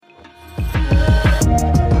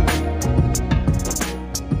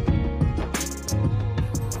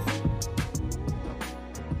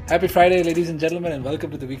Happy Friday, ladies and gentlemen, and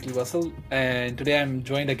welcome to the Weekly Bustle. And today I'm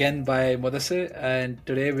joined again by Modase, and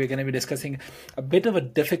today we're going to be discussing a bit of a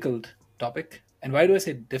difficult topic. And why do I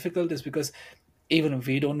say difficult? Is because even if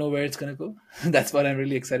we don't know where it's going to go, that's what I'm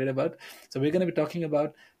really excited about. So we're going to be talking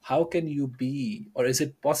about how can you be, or is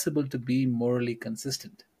it possible to be morally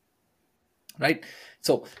consistent? Right.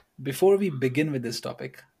 So before we begin with this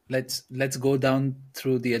topic, let's go down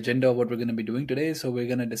through the agenda of what we're going to be doing today. So we're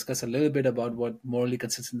going to discuss a little bit about what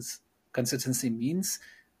consistency means.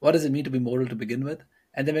 What does it mean to be moral to begin with?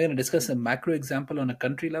 And then we're going to discuss a macro example on a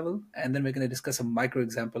country level, and then we're going to discuss a micro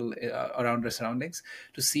example around our surroundings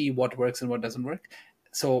to see what works and what doesn't work.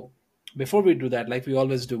 So before we do that, like we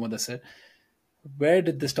always do, Mother said, where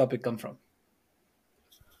did this topic come from?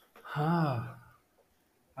 Ah,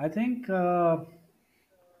 I think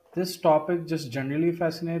this topic just generally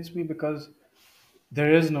fascinates me because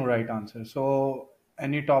there is no right answer. So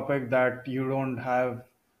any topic that you don't have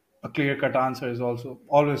a clear cut answer is also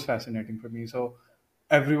always fascinating for me. So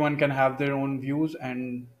everyone can have their own views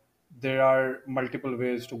and there are multiple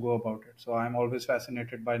ways to go about it. So I'm always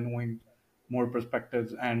fascinated by knowing more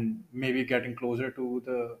perspectives and maybe getting closer to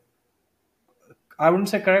the, I wouldn't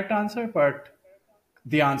say correct answer, but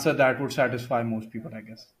the answer that would satisfy most people, I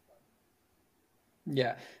guess.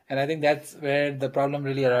 Yeah, and I think that's where the problem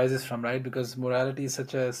really arises from, right? Because morality is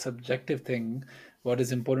such a subjective thing. What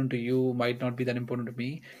is important to you might not be that important to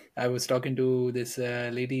me. I was talking to this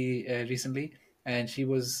lady recently, and she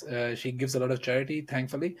gives a lot of charity,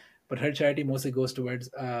 thankfully, but her charity mostly goes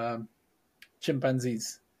towards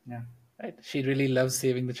chimpanzees. Yeah. Right? She really loves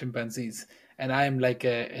saving the chimpanzees, and I am like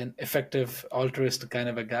an effective altruist kind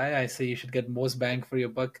of a guy. I say you should get most bang for your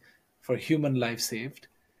buck for human life saved.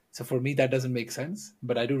 So for me, that doesn't make sense.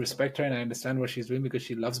 But I do respect her and I understand what she's doing because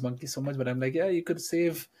she loves monkeys so much. But I'm like, yeah, you could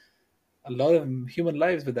save a lot of human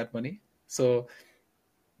lives with that money. So,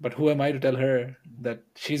 but who am I to tell her that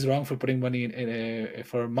she's wrong for putting money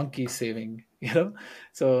for monkey saving?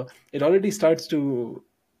 So it already starts to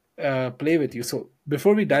play with you. So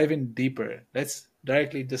before we dive in deeper, let's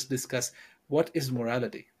directly just discuss what is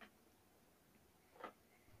morality.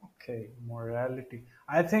 Okay, morality.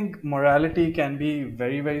 I think morality can be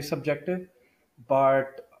very, very subjective,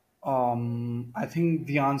 but I think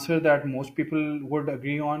the answer that most people would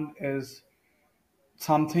agree on is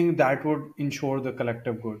something that would ensure the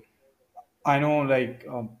collective good. I know, like,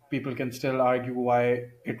 people can still argue why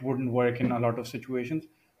it wouldn't work in a lot of situations,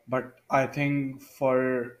 but I think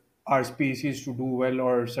for our species to do well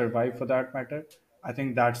or survive for that matter, I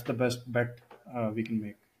think that's the best bet we can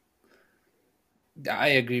make. I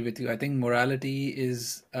agree with you. I think morality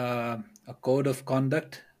is a code of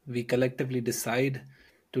conduct we collectively decide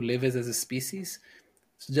to live as a species,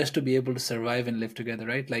 just to be able to survive and live together,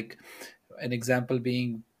 right? Like an example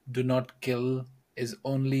being do not kill is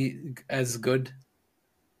only as good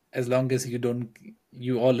as long as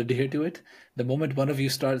you all adhere to it. The moment one of you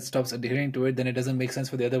stops adhering to it, then it doesn't make sense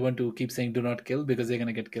for the other one to keep saying do not kill because they're going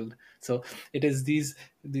to get killed. So it is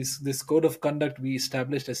this code of conduct we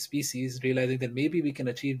established as species, realizing that maybe we can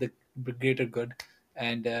achieve the greater good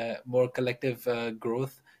and more collective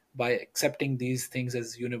growth by accepting these things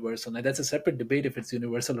as universal. Now that's a separate debate if it's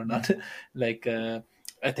universal or not. like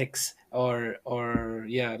ethics or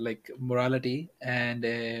yeah, like morality, and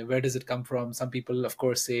where does it come from? Some people of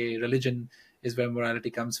course say religion is where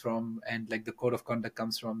morality comes from and like the code of conduct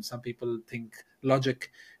comes from. Some people think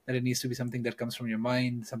logic, that it needs to be something that comes from your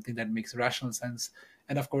mind, something that makes rational sense,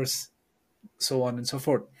 and of course so on and so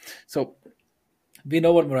forth. So we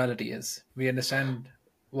know what morality is, we understand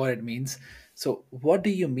what it means. So what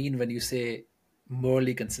do you mean when you say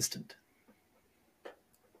morally consistent?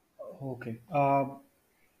 Okay.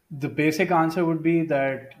 The basic answer would be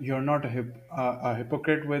that you're not a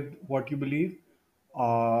hypocrite with what you believe.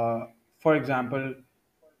 Uh, for example,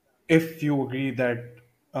 if you agree that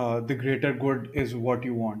the greater good is what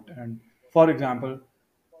you want, and for example,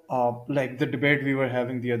 like the debate we were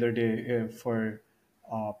having the other day for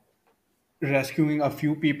uh, rescuing a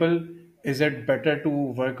few people, is it better to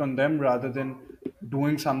work on them rather than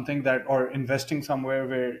doing something that or investing somewhere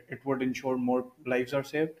where it would ensure more lives are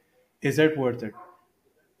saved? Is it worth it?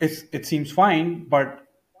 It seems fine, but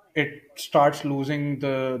it starts losing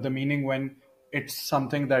the meaning when it's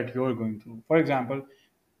something that you're going through. For example,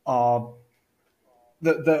 uh,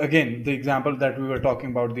 the again the example that we were talking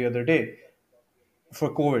about the other day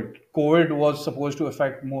for COVID. COVID was supposed to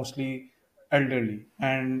affect mostly elderly,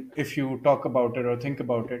 and if you talk about it or think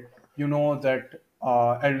about it, you know that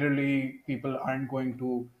elderly people aren't going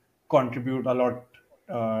to contribute a lot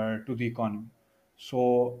to the economy.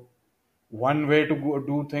 So one way to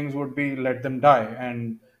do things would be let them die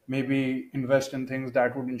and maybe invest in things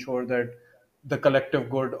that would ensure that the collective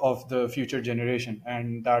good of the future generation,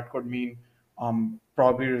 and that could mean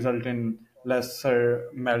probably result in lesser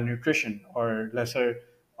malnutrition or lesser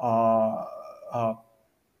uh, uh,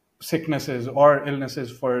 sicknesses or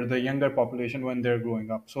illnesses for the younger population when they're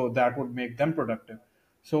growing up. So that would make them productive.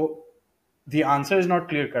 So the answer is not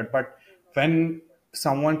clear cut, but when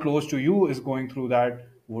someone close to you is going through that,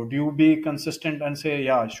 would you be consistent and say,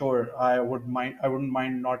 yeah, sure, I wouldn't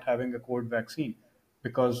mind not having a COVID vaccine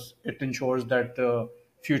because it ensures that the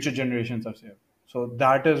future generations are safe. So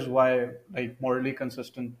that is why, like,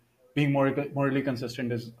 being morally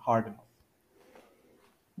consistent is hard enough.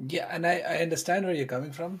 Yeah, and I understand where you're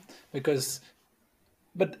coming from because,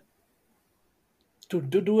 but to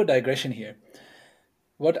do a digression here,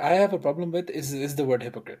 what I have a problem with is the word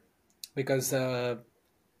hypocrite, because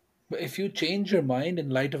if you change your mind in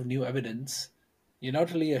light of new evidence, you're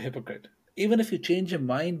not really a hypocrite. Even if you change your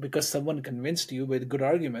mind because someone convinced you with good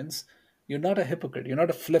arguments, you're not a hypocrite. You're not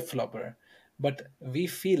a flip flopper. But we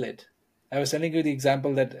feel it. I was telling you the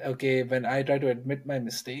example that, okay, when I try to admit my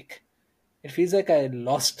mistake, it feels like I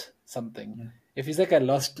lost something. It feels like I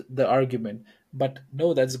lost the argument. But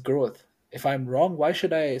no, that's growth. If I'm wrong, why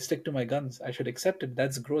should I stick to my guns? I should accept it.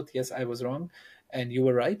 That's growth. Yes, I was wrong and you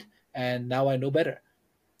were right. And now I know better.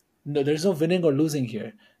 No, there's no winning or losing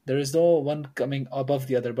here. There is no one coming above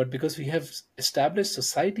the other. But because we have established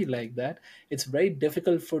society like that, it's very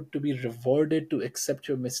difficult for to be rewarded to accept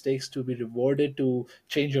your mistakes, to be rewarded to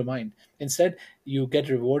change your mind. Instead, you get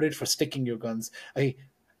rewarded for sticking your guns.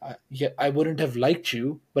 Yeah, I wouldn't have liked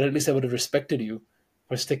you, but at least I would have respected you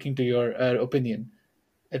for sticking to your opinion.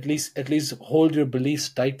 At least hold your beliefs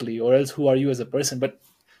tightly, or else who are you as a person? But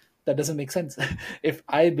that doesn't make sense. If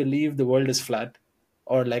I believe the world is flat,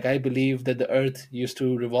 or like I believe that the earth used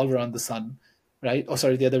to revolve around the sun, right? Oh,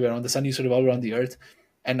 sorry, the other way around. The sun used to revolve around the earth,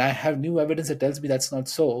 and I have new evidence that tells me that's not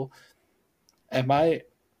so. Am I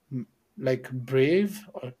like brave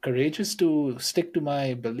or courageous to stick to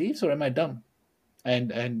my beliefs, or am I dumb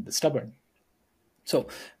and stubborn? So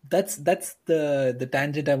that's the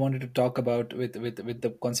tangent I wanted to talk about with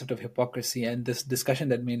the concept of hypocrisy and this discussion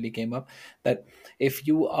that mainly came up, that if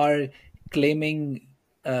you are claiming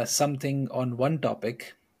something on one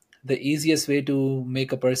topic, the easiest way to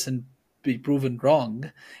make a person be proven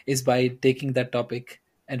wrong is by taking that topic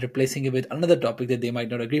and replacing it with another topic that they might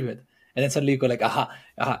not agree with, and then suddenly you go like, aha,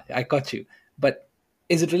 I caught you. But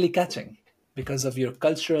is it really catching? Because of your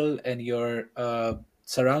cultural and your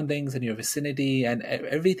surroundings and your vicinity and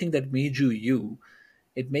everything that made you you,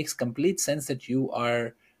 it makes complete sense that you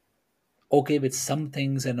are okay with some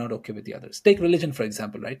things and not okay with the others. Take religion for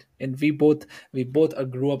example, right? And we both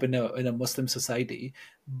grew up in a Muslim society,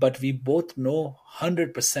 but we both know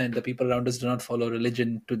 100% the people around us do not follow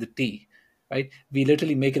religion to the T, right? We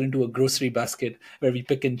literally make it into a grocery basket where we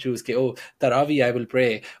pick and choose. Okay, oh, Taraweeh I will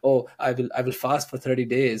pray. Oh, I will fast for 30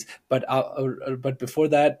 days. But before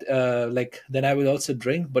that, like then I will also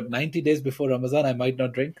drink. But 90 days before Ramadan, I might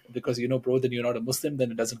not drink because bro, then you're not a Muslim.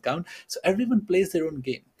 Then it doesn't count. So everyone plays their own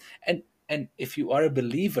game, and if you are a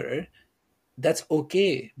believer, that's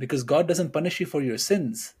okay because God doesn't punish you for your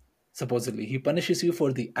sins. Supposedly, He punishes you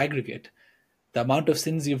for the aggregate, the amount of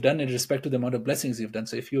sins you've done in respect to the amount of blessings you've done.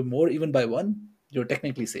 So if you're more even by one, you're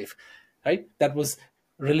technically safe, right? That was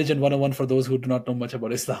religion 101 for those who do not know much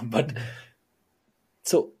about Islam. But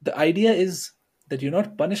so the idea is that you're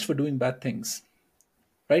not punished for doing bad things,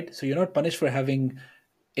 right? So you're not punished for having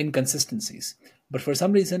inconsistencies. But for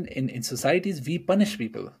some reason, in societies, we punish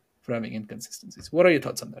people for having inconsistencies. What are your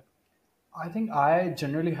thoughts on that? I think I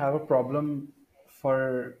generally have a problem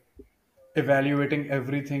for evaluating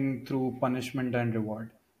everything through punishment and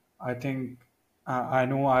reward. I think I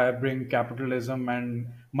know I bring capitalism and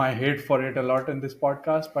my hate for it a lot in this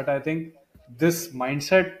podcast, but I think this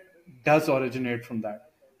mindset does originate from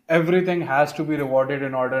that. Everything has to be rewarded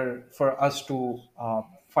in order for us to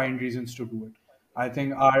find reasons to do it. I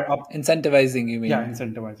think our up, Incentivizing, you yeah, mean?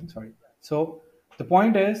 incentivizing. Sorry. So the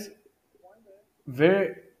point is,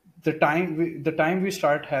 where the time we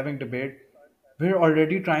start having debate, we're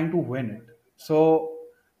already trying to win it. So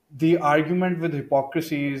the argument with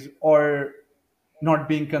hypocrisies or not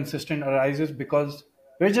being consistent arises because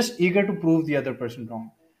we're just eager to prove the other person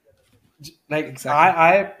wrong. Like Exactly.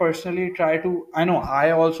 I personally try to, I know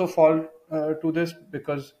I also fall to this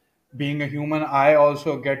because being a human, I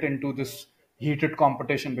also get into this heated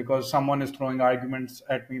competition because someone is throwing arguments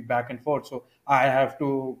at me back and forth, so I have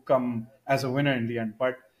to come as a winner in the end.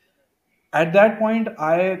 But at that point,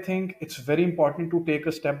 I think it's very important to take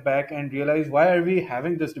a step back and realize, why are we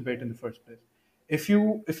having this debate in the first place? If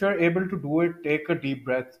you're able to do it, take a deep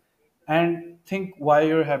breath and think why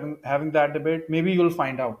you're having that debate. Maybe you'll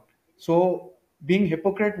find out. So being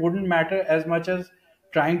hypocrite wouldn't matter as much as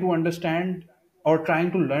trying to understand or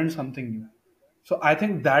trying to learn something new. So I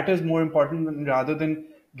think that is more important rather than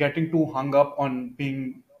getting too hung up on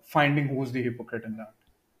being finding who's the hypocrite in that.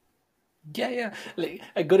 Yeah, yeah. Like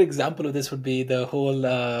a good example of this would be the whole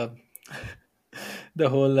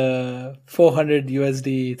 400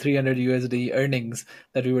 USD, 300 USD earnings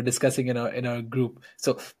that we were discussing in our group.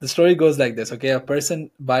 So the story goes like this. Okay, a person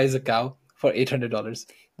buys a cow for $800,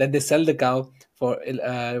 then they sell the cow for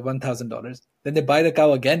 $1,000, then they buy the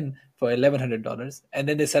cow again for $1,100, and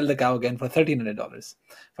then they sell the cow again for $1,300.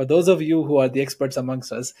 For those of you who are the experts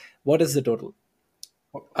amongst us, what is the total?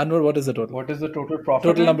 Anwar, what is the total? What is the total profit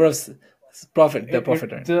Total number earned? of profit, the It,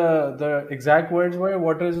 profit it earned. the exact words were,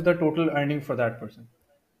 what is the total earning for that person?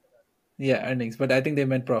 Yeah, earnings. But I think they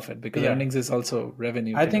meant profit because Yeah, earnings is also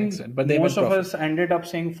revenue I to an think extent. But they most meant of profit. us ended up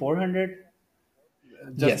saying 400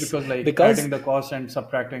 just Yes, because like because adding the cost and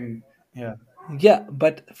subtracting. Yeah, yeah.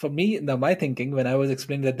 But for me, now my thinking when I was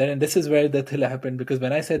explaining that then, and this is where the thrill happened because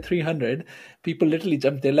when I said 300, people literally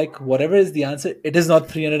jumped. They're like, whatever is the answer, it is not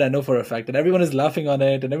 300. I know for a fact, and everyone is laughing on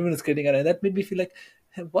it, and everyone is kidding on it. And that made me feel like,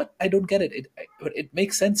 "Hey, what? I don't get it. It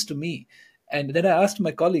makes sense to me." And then I asked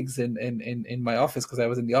my colleagues in my office because I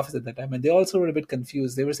was in the office at that time, and they also were a bit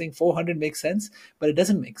confused. They were saying 400 makes sense, but it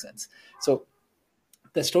doesn't make sense. So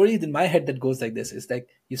the story in my head that goes like this is like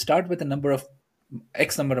you start with a number of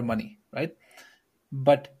X number of money, right?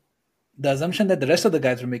 But the assumption that the rest of the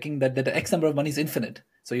guys were making that the X number of money is infinite.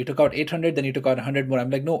 So you took out 800, then you took out 100 more. I'm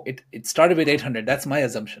like, no, it started with 800. That's my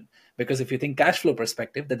assumption. Because if you think cash flow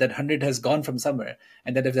perspective, that 100 has gone from somewhere.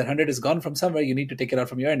 And that if that 100 has gone from somewhere, you need to take it out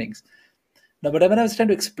from your earnings. No, but when I was trying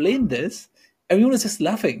to explain this, everyone was just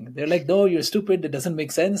laughing. They're like, no, you're stupid. It doesn't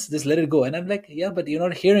make sense. Just let it go. And I'm like, yeah, but you're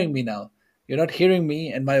not hearing me now. You're not hearing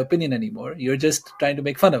me and my opinion anymore. You're just trying to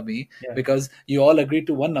make fun of me yeah. because you all agreed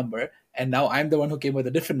to one number. And now I'm the one who came with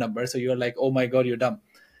a different number. So you're like, oh my God, you're dumb.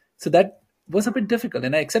 So that was a bit difficult.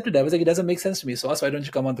 And I accepted it. I was like, it doesn't make sense to me. So why don't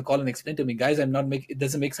you come on the call and explain to me? Guys, it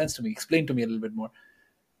doesn't make sense to me. Explain to me a little bit more.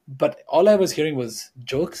 But all I was hearing was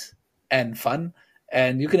jokes and fun.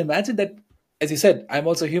 And you can imagine that, as you said, I'm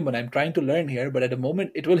also human. I'm trying to learn here, but at a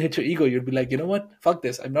moment it will hit your ego. You'll be like, you know what? Fuck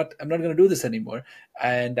this. I'm not gonna do this anymore.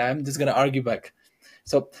 And I'm just gonna argue back.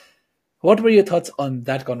 So what were your thoughts on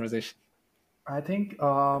that conversation? I think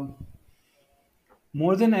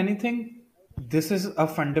more than anything, this is a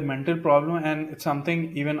fundamental problem, and it's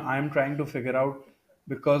something even I'm trying to figure out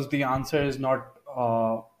because the answer is not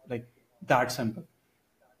like that simple.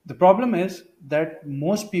 The problem is that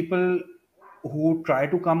most people who try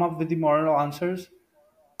to come up with the moral answers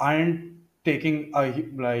aren't taking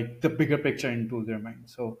like the bigger picture into their mind.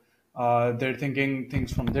 So they're thinking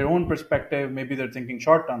things from their own perspective. Maybe they're thinking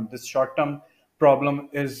short term. This short term problem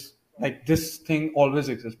is like this thing always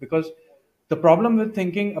exists because the problem with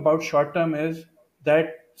thinking about short term is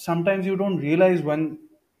that sometimes you don't realize when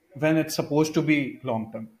it's supposed to be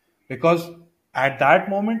long term because at that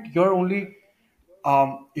moment you're only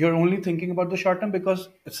thinking about the short term because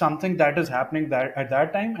it's something that is happening that at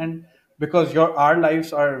that time, and because your our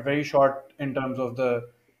lives are very short in terms of the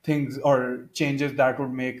things or changes that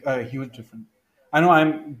would make a huge difference. I know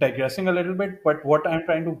I'm digressing a little bit, but what I'm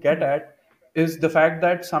trying to get at is the fact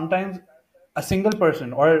that sometimes a single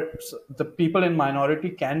person or the people in minority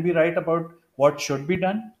can be right about what should be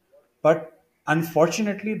done, but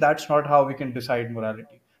unfortunately, that's not how we can decide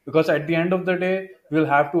morality. Because at the end of the day, we'll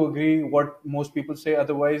have to agree what most people say.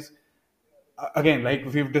 Otherwise, again, like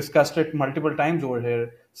we've discussed it multiple times over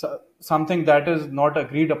here, so something that is not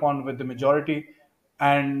agreed upon with the majority,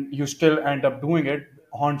 and you still end up doing it,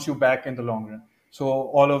 haunts you back in the long run. So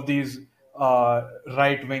all of these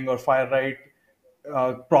right wing or far right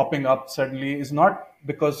propping up suddenly is not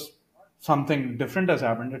because something different has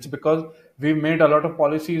happened. It's because we've made a lot of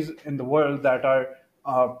policies in the world that are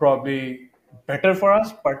probably better for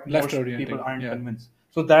us, but Left most people orienting. aren't Yeah. convinced.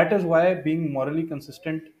 So that is why being morally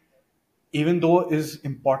consistent, even though is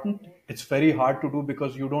important, it's very hard to do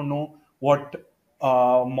because you don't know what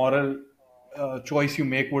moral choice you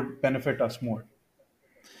make would benefit us more.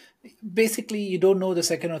 Basically you don't know the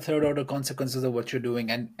second or third order consequences of what you're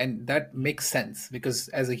doing, and that makes sense because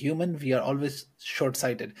as a human we are always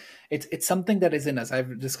short-sighted. It's something that is in us.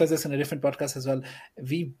 I've discussed this in a different podcast as well.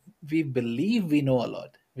 We believe we know a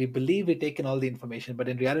lot. We believe we take in all the information, but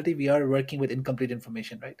in reality we are working with incomplete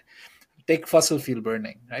information, right? Take fossil fuel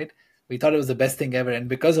burning, right? We thought it was the best thing ever, and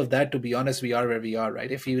because of that, to be honest, we are where we are,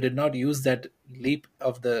 right? If you did not use that leap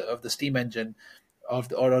of the steam engine of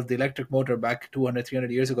the electric motor back 200,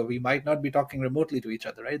 300 years ago, we might not be talking remotely to each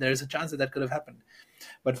other, right? There is a chance that that could have happened.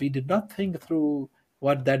 But we did not think through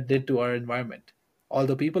what that did to our environment.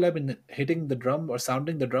 Although people have been hitting the drum or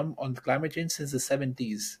sounding the drum on climate change since the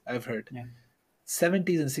 70s, I've heard. Yeah.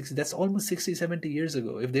 70s and 60s, that's almost 60, 70 years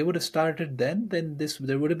ago. If they would have started then this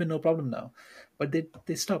there would have been no problem now. But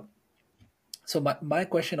they stopped. So my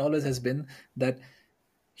question always has been that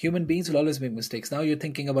human beings will always make mistakes. Now you're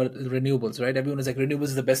thinking about renewables, right? Everyone is like,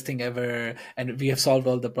 renewables is the best thing ever, and we have solved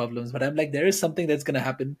all the problems. But I'm like, there is something that's going to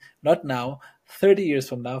happen, not now, 30 years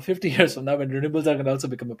from now, 50 years from now, when renewables are going to also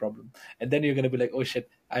become a problem. And then you're going to be like, oh shit,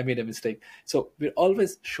 I made a mistake. So we're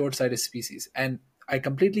always short sighted species. And I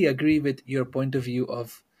completely agree with your point of view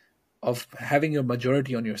of having your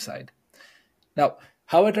majority on your side. Now,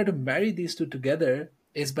 how I try to marry these two together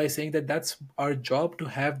is by saying that that's our job, to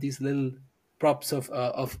have these little props of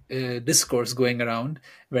discourse going around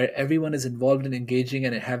where everyone is involved in engaging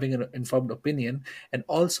and having an informed opinion, and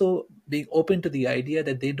also being open to the idea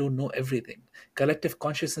that they don't know everything. Collective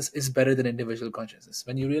consciousness is better than individual consciousness.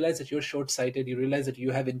 When you realize that you're short-sighted, you realize that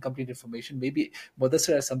you have incomplete information. Maybe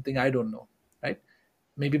Mudassar has something I don't know, right?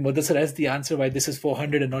 Maybe Mudassar has the answer why this is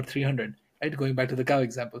 400 and not 300, right? Going back to the cow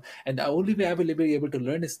example. And the only way I will be able to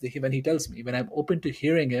learn is when he tells me, when I'm open to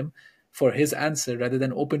hearing him for his answer, rather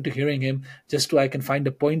than open to hearing him just so I can find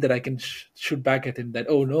a point that I can shoot back at him that,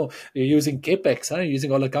 oh no, you're using capex, huh? You're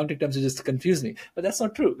using all accounting terms to just confuse me. But that's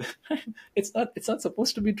not true. It's not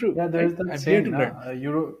supposed to be true, Yeah, there right? is that I'm here to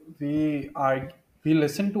saying, learn. we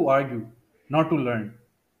listen to argue, not to learn.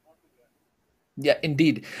 Yeah,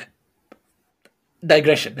 indeed.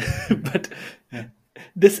 Digression. But Yeah.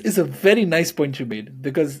 this is a very nice point you made,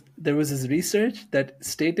 because there was this research that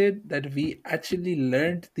stated that we actually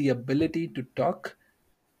learned the ability to talk,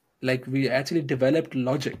 like we actually developed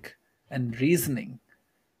logic and reasoning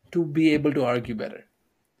to be able to argue better.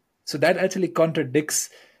 So that actually contradicts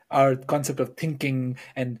our concept of thinking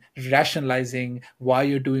and rationalizing why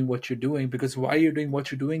you're doing what you're doing, because why you're doing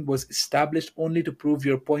what you're doing was established only to prove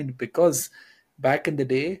your point, because back in the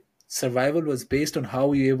day, survival was based on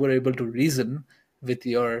how you were able to reason with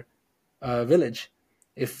your village.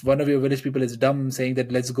 If one of your village people is dumb saying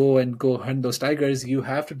that let's go and go hunt those tigers, you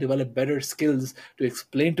have to develop better skills to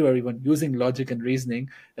explain to everyone using logic and reasoning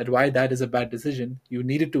that why that is a bad decision. You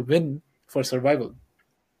needed to win for survival.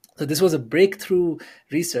 So this was a breakthrough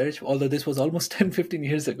research, although this was almost 10, 15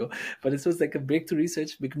 years ago. But this was like a breakthrough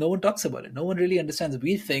research because no one talks about it. No one really understands.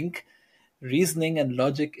 We think reasoning and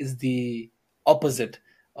logic is the opposite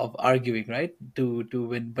of arguing, right? To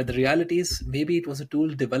win. But the reality is maybe it was a tool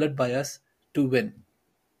developed by us to win.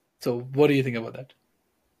 So what do you think about that?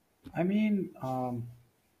 I mean, um,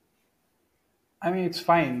 it's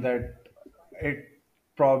fine that it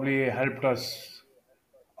probably helped us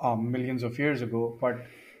millions of years ago, but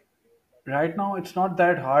right now it's not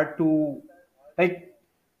that hard to, like,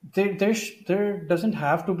 there doesn't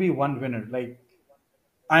have to be one winner. Like,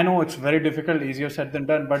 I know it's very difficult, easier said than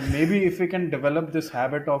done, but maybe if we can develop this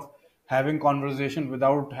habit of having conversation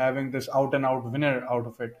without having this out and out winner out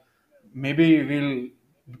of it, maybe we'll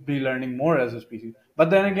be learning more as a species. But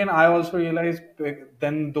then again, I also realize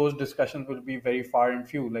then those discussions will be very far and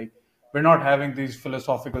few. Like, we're not having these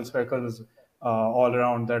philosophical circles all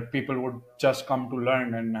around that people would just come to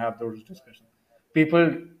learn and have those discussions.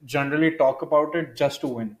 People generally talk about it just to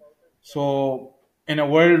win. So, in a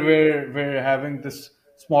world where we're having this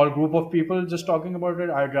small group of people just talking about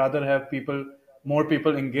it, I'd rather have more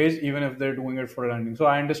people engaged, even if they're doing it for learning. So,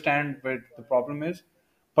 I understand where the problem is,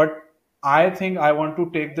 but I think I want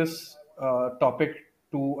to take this topic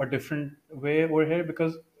to a different way over here,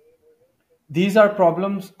 because these are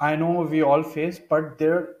problems I know we all face, but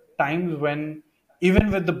there are times when,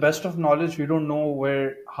 even with the best of knowledge, we don't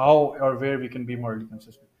know how, or where we can be morally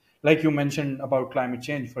consistent. Like you mentioned about climate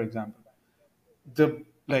change, for example,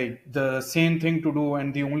 the same thing to do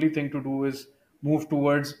and the only thing to do is move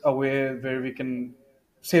towards a way where we can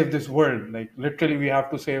save this world. Like, literally, we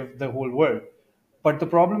have to save the whole world. But the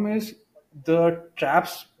problem is, the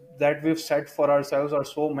traps that we've set for ourselves are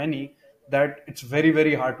so many that it's very,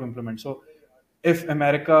 very hard to implement. So if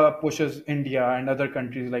America pushes India and other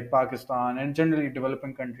countries like Pakistan and generally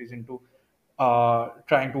developing countries into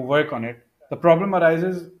trying to work on it, the problem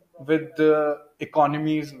arises with the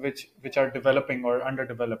economies which are developing or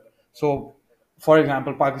underdeveloped. So, for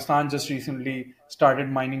example, Pakistan just recently started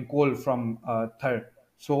mining coal from Thar.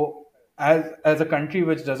 So, as a country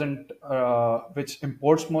which doesn't which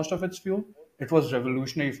imports most of its fuel, it was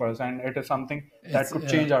revolutionary for us, and it is something that It's could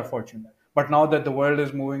change our fortune. But now that the world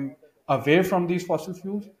is moving away from these fossil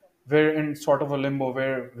fuels, we're in sort of a limbo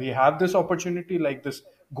where we have this opportunity, like this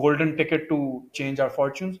golden ticket to change our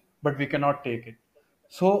fortunes, but we cannot take it.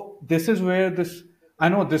 So this is where this, I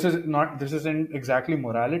know this isn't exactly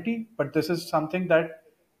morality, but this is something that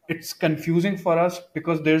it's confusing for us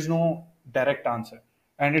because there's no direct answer.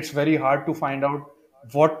 And it's very hard to find out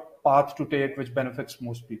what path to take which benefits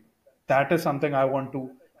most people. That is something I want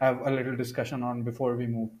to have a little discussion on before we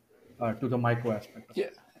move to the micro aspect of Yeah,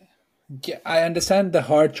 it. yeah, I understand the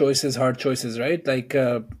hard choices, right? Like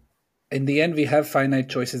in the end, we have finite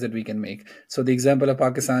choices that we can make. So the example of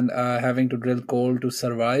Pakistan having to drill coal to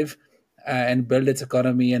survive and build its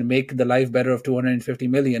economy and make the life better of 250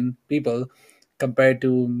 million people, compared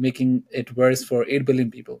to making it worse for 8 billion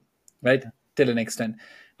people, right? Till an extent.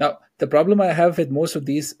 Now, the problem I have with most of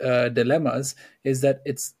these dilemmas is that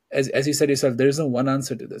it's, as you said yourself, there is no one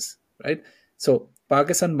answer to this, right? So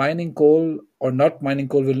Pakistan mining coal or not mining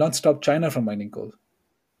coal will not stop China from mining coal.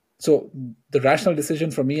 So the rational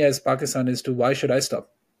decision for me as Pakistan is to, why should I stop?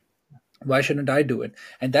 Why shouldn't I do it?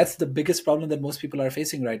 And that's the biggest problem that most people are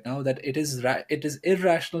facing right now, that it is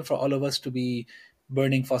irrational for all of us to be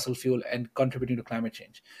burning fossil fuel and contributing to climate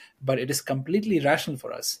change, but it is completely rational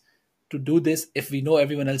for us to do this if we know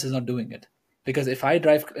everyone else is not doing it. Because if I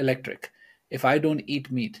drive electric, if I don't eat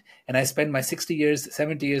meat, and I spend my 60 years,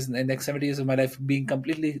 70 years, and the next 70 years of my life being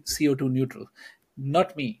completely CO2 neutral,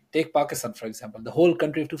 not me, take Pakistan, for example. The whole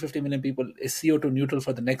country of 250 million people is CO2 neutral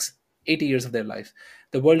for the next 80 years of their life.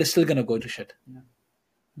 The world is still going to go to shit,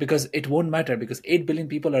 because it won't matter, because 8 billion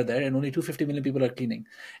people are there and only 250 million people are cleaning.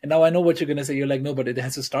 And now I know what you're going to say. You're like, no, but it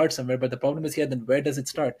has to start somewhere. But the problem is here, then where does it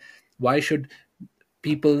start? Why should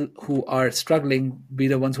people who are struggling be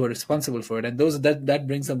the ones who are responsible for it? And those that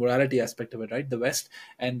brings the morality aspect of it, right? The West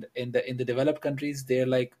and in the developed countries, they're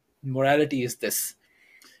like, morality is this.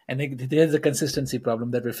 And there's a consistency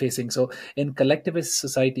problem that we're facing. So in collectivist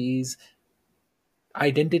societies,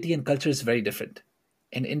 identity and culture is very different.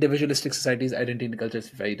 In individualistic societies, identity and culture is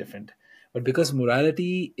very different. But because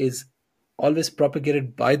morality is always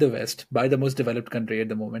propagated by the West, by the most developed country at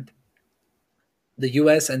the moment, the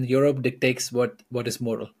US and Europe dictates what is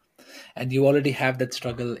moral. And you already have that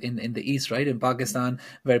struggle in the East, right? In Pakistan,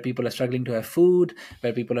 where people are struggling to have food,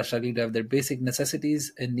 where people are struggling to have their basic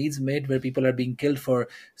necessities and needs met, where people are being killed for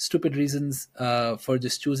stupid reasons, for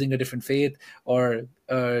just choosing a different faith, or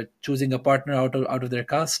choosing a partner out of their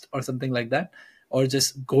caste or something like that, or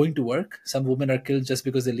just going to work. Some women are killed just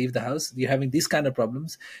because they leave the house. You're having these kind of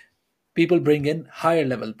problems. People bring in higher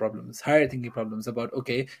level problems, higher thinking problems about,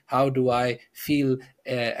 okay, how do I feel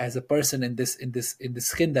as a person in this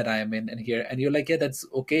skin that I am in and here. And you're like, yeah, that's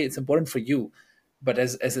okay, it's important for you, but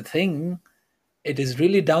as a thing, it is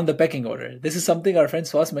really down the pecking order. This is something our friend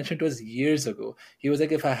Swas mentioned to us years ago. He was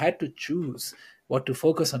like, if I had to choose what to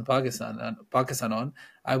focus on Pakistan on,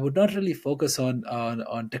 I would not really focus on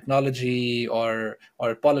technology or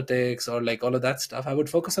politics or like all of that stuff. I would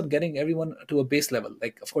focus on getting everyone to a base level.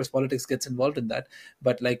 Like, of course, politics gets involved in that,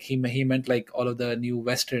 but like he meant like all of the new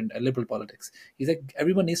Western liberal politics. He's like,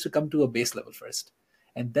 everyone needs to come to a base level first,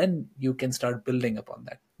 and then you can start building upon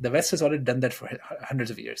that. The West has already done that for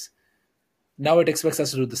hundreds of years. Now it expects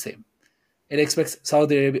us to do the same. It expects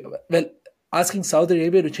Saudi Arabia. Well, asking Saudi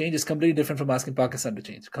Arabia to change is completely different from asking Pakistan to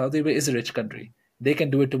change. Saudi Arabia is a rich country. They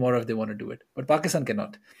can do it tomorrow if they want to do it, but Pakistan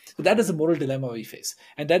cannot. So that is the moral dilemma we face,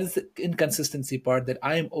 and that is the inconsistency part. That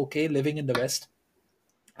I am okay living in the West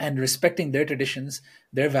and respecting their traditions,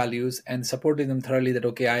 their values, and supporting them thoroughly. That,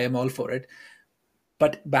 okay, I am all for it.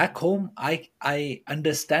 But back home, I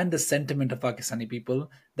understand the sentiment of Pakistani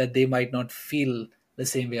people that they might not feel the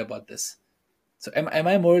same way about this. So am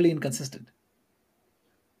I morally inconsistent?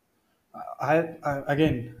 I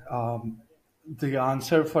again, the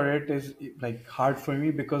answer for it is like hard for me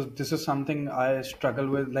because this is something I struggle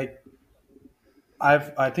with. Like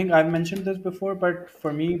I think I've mentioned this before, but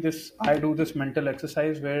for me, this I do this mental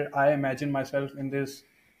exercise where I imagine myself in this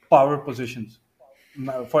power positions.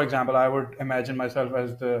 For example, I would imagine myself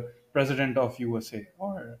as the president of USA,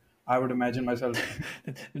 or I would imagine myself.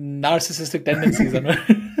 Narcissistic tendencies.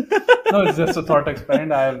 No, it's just a thought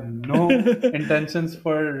experiment. I have no intentions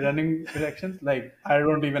for running elections. Like I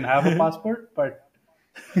don't even have a passport, but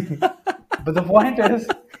the point is,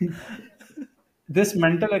 this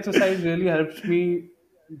mental exercise really helps me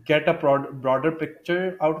get a broader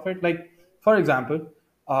picture out of it. Like, for example,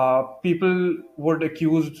 people would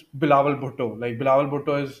accuse Bilawal Bhutto. Like, Bilawal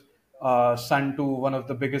Bhutto is son to one of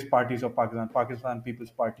the biggest parties of Pakistan, Pakistan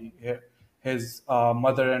People's Party. His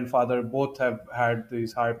mother and father both have had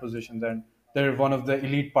these high positions, and they're one of the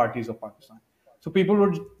elite parties of Pakistan. So people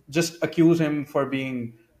would just accuse him for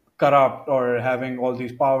being corrupt or having all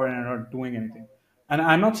these power and not doing anything. And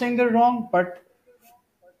I'm not saying they're wrong, but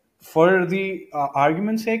for the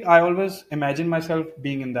argument's sake, I always imagine myself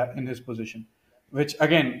being in his position. Which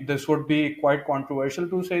again, this would be quite controversial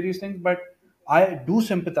to say these things, but I do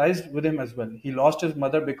sympathize with him as well. He lost his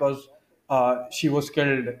mother because she was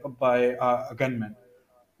killed by a gunman.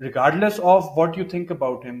 Regardless of what you think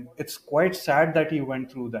about him, it's quite sad that he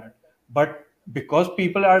went through that. But because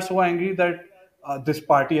people are so angry that this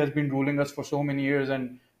party has been ruling us for so many years,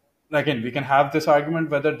 and again, we can have this argument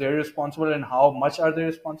whether they're responsible and how much are they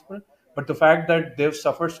responsible. But the fact that they've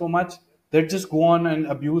suffered so much, they just go on and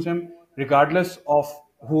abuse him, regardless of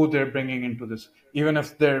who they're bringing into this, even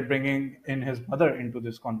if they're bringing in his mother into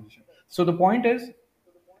this conversation. So the point is,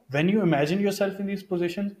 when you imagine yourself in these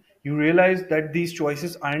positions, you realize that these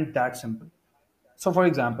choices aren't that simple. So, for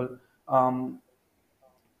example,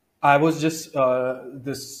 I was just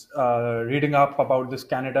this reading up about this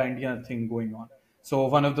Canada India thing going on. So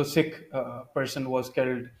one of the Sikh person was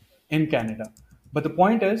killed in Canada. But the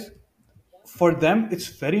point is, for them it's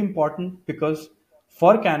very important because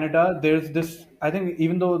for Canada there's this, I think,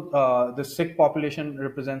 even though the Sikh population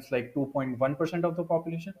represents like 2.1% of the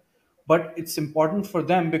population, but it's important for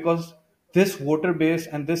them because this voter base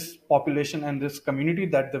and this population and this community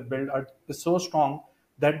that they've built is so strong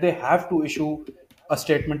that they have to issue a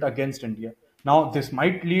statement against India. Now, this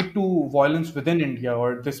might lead to violence within India,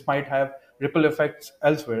 or this might have ripple effects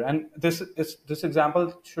elsewhere. And this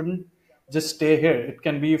example shouldn't just stay here. It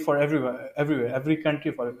can be for everywhere, every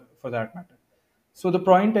country for that matter. So the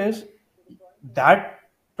point is that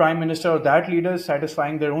prime minister or that leader is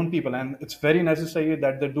satisfying their own people, and it's very necessary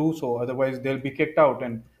that they do so. Otherwise, they'll be kicked out,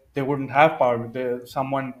 and they wouldn't have power.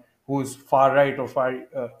 Someone who's far right or far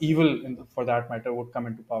evil, for that matter, would come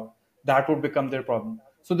into power. That would become their problem.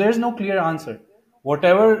 So there's no clear answer.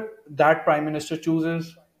 Whatever that prime minister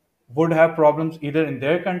chooses would have problems either in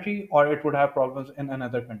their country or it would have problems in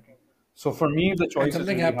another country. So for me, the And choice is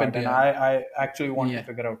something really happened, hard, and yeah. I actually want to Yeah.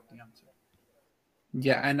 figure out the answer.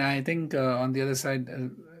 Yeah, and I think on the other side,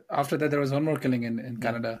 after that, there was one more killing in Yeah.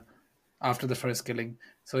 Canada after the first killing.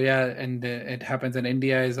 So yeah, and it happens, and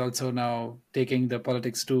India is also now taking the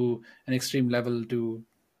politics to an extreme level to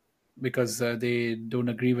because they don't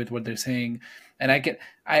agree with what they're saying. And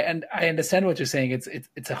I understand what you're saying.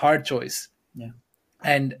 It's a hard choice. Yeah.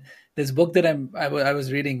 And this book that I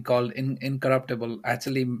was reading called Incorruptible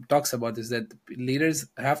actually talks about this, that leaders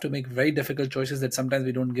have to make very difficult choices that sometimes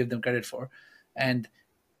we don't give them credit for. And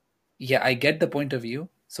yeah, I get the point of view.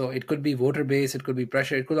 So it could be voter base, it could be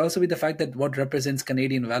pressure, it could also be the fact that what represents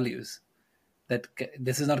Canadian values. That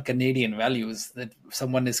this is not Canadian values, that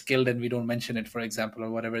someone is killed and we don't mention it, for example, or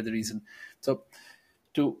whatever the reason. So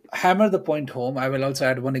to hammer the point home, I will also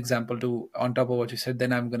add one example to on top of what you said.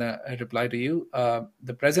 Then I'm gonna reply to you.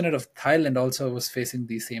 The president of Thailand also was facing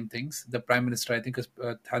these same things. The prime minister, I think,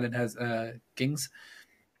 Thailand has kings,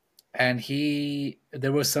 and he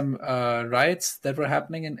there were some riots that were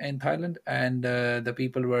happening in Thailand, and the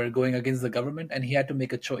people were going against the government, and he had to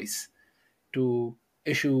make a choice to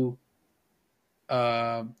issue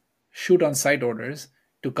uh, shoot on sight orders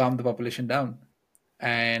to calm the population down.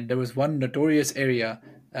 And there was one notorious area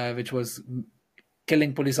which was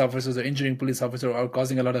killing police officers or injuring police officers or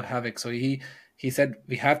causing a lot of havoc. So he said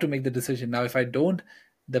we have to make the decision now. If I don't,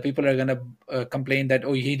 the people are gonna complain that,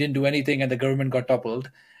 oh, he didn't do anything and the government got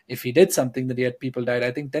toppled. If he did something, that yet people died.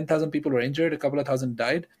 I think 10,000 people were injured, a couple of thousand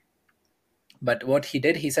died. But what he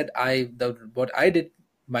did, he said, what I did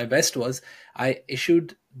my best was I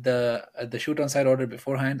issued the shoot on sight order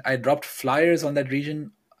beforehand. I dropped flyers on that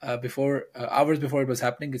region before hours before it was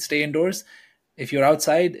happening. Stay indoors. If you're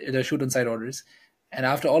outside, the shoot on sight orders. And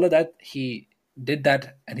after all of that, he did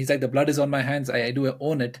that, and he's like, the blood is on my hands. I do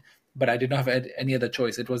own it, but I did not have any other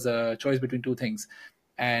choice. It was a choice between two things.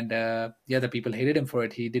 And yeah, the people hated him for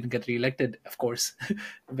it. He didn't get reelected, of course,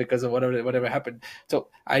 because of whatever happened. So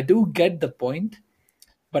I do get the point,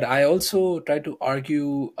 but I also try to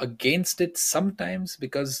argue against it sometimes,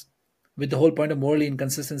 because with the whole point of moral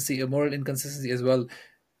inconsistency as well,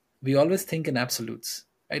 we always think in absolutes,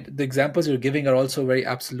 right? The examples you're giving are also very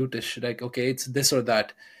absolutish, like, okay, it's this or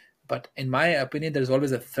that. But in my opinion, there's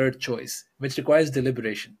always a third choice, which requires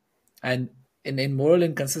deliberation. And in moral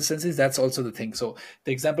inconsistencies, that's also the thing. So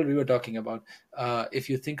the example we were talking about, if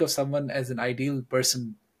you think of someone as an ideal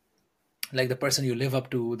person, like the person you live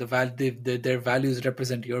up to, their values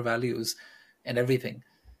represent your values and everything,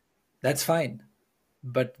 that's fine.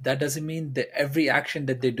 But that doesn't mean that every action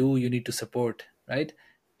that they do you need to support, right?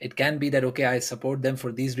 It can be that, okay, I support them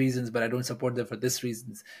for these reasons, but I don't support them for this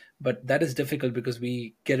reasons. But that is difficult because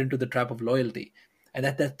we get into the trap of loyalty. And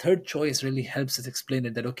that third choice really helps us explain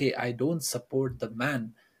it, that, okay, I don't support the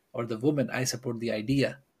man or the woman, I support the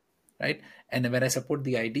idea, right? And when I support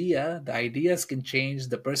the idea, the ideas can change,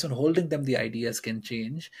 the person holding them, the ideas can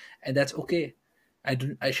change, and that's okay.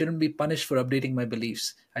 I shouldn't be punished for updating my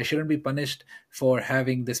beliefs. I shouldn't be punished for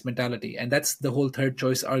having this mentality. And that's the whole third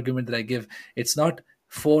choice argument that I give. It's not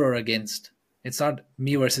for or against. It's not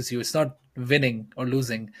me versus you. It's not winning or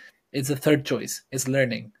losing. It's the third choice. It's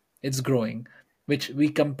learning. It's growing, which we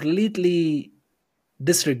completely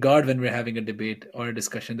disregard when we're having a debate or a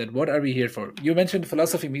discussion. That what are we here for? You mentioned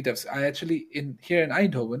philosophy meetups. I actually in here in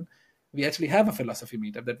Eindhoven, we actually have a philosophy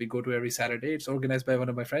meetup that we go to every Saturday. It's organized by one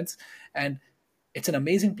of my friends, and it's an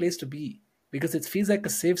amazing place to be because it feels like a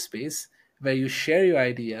safe space where you share your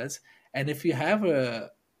ideas. And if you have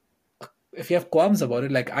qualms about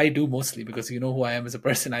it, like I do mostly, because you know who I am as a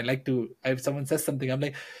person, I like to, if someone says something, I'm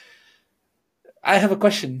like, I have a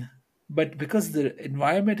question. But because the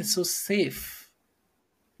environment is so safe,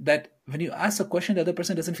 that when you ask a question, the other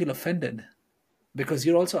person doesn't feel offended, because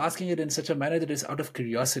you're also asking it in such a manner that is out of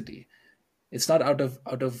curiosity. It's not out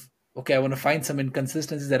of okay, I want to find some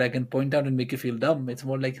inconsistencies that I can point out and make you feel dumb. It's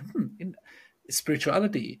more like in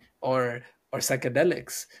spirituality or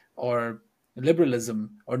psychedelics or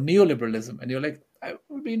liberalism or neoliberalism, and you're like, I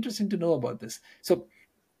would be interesting to know about this. So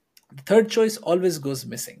the third choice always goes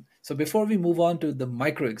missing. So before we move on to the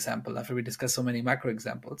micro example, after we discuss so many macro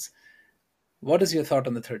examples, what is your thought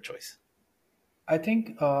on the third choice? I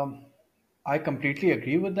think I completely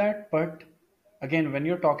agree with that. But again, when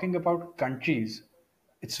you're talking about countries,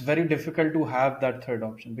 it's very difficult to have that third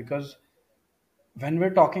option, because when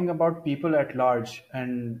we're talking about people at large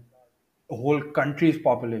and a whole country's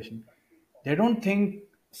population, they don't think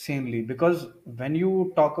sanely, because when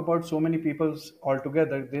you talk about so many peoples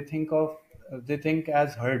altogether, they think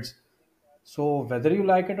as herds. So whether you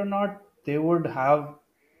like it or not, they would have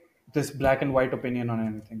this black and white opinion on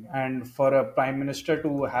anything. And for a prime minister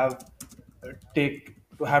to take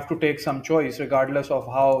have to take some choice, regardless of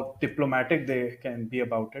how diplomatic they can be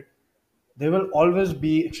about it, there will always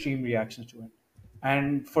be extreme reactions to it.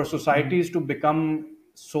 And for Mhm. societies to become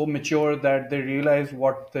so mature that they realize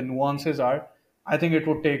what the nuances are, I think it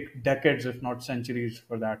would take decades, if not centuries,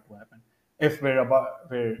 for that to happen, if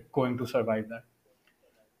we're going to survive that.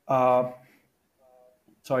 Uh,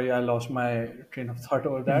 Sorry, I lost my train of thought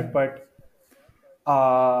over that, Mhm. but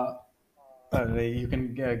you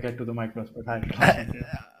can get to the micros, but I lost Uh, my train of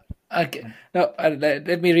thought. Okay. Now,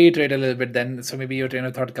 let me reiterate a little bit then, so maybe your train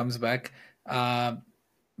of thought comes back. Uh,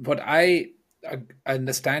 what I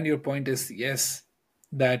understand your point is, yes,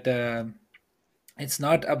 that it's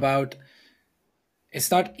not about,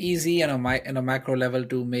 it's not easy on a macro level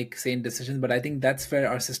to make sane decisions, but I think that's where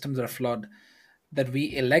our systems are flawed. That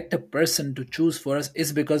we elect a person to choose for us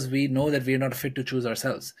is because we know that we are not fit to choose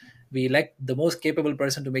ourselves. We elect the most capable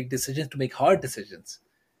person to make decisions, to make hard decisions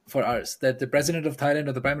for us. That the president of Thailand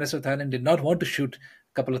or the prime minister of Thailand did not want to shoot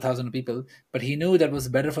a couple of thousand people, but he knew that was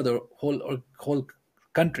better for the whole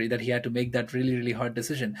country, that he had to make that really really hard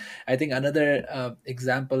decision. I think another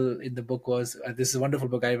example in the book was, this is a wonderful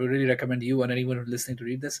book, I would really recommend you and anyone who's listening to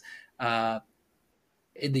read this. uh,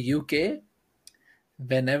 in the UK,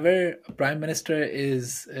 whenever a prime minister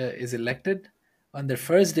is elected, on their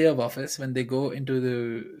first day of office, when they go into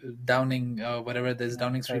the Downing, whatever there's Yeah,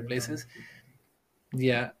 Downing Street five Downing places, Street.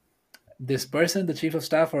 yeah, this person, the chief of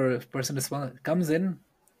staff or person responsible, comes in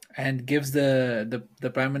and gives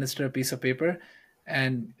the prime minister a piece of paper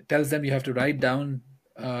and tells them, you have to write down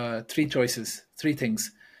three choices, three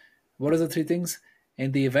things. What are the three things?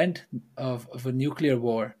 In the event of a nuclear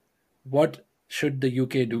war, what should the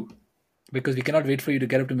UK do? Because we cannot wait for you to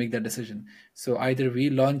get up to make that decision. So either we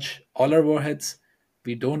launch all our warheads,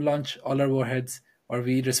 we don't launch all our warheads, or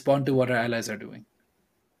we respond to what our allies are doing.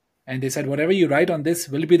 And they said, whatever you write on this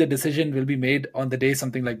will be the decision will be made on the day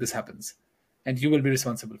something like this happens, and you will be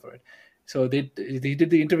responsible for it. So they did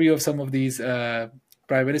the interview of some of these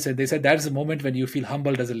prime ministers. They said that is a moment when you feel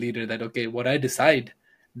humbled as a leader. That okay, what I decide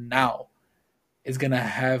now is going to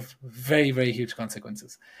have very very huge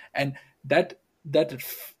consequences, and that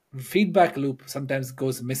feedback loop sometimes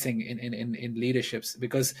goes missing in leaderships,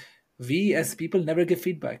 because we as people never give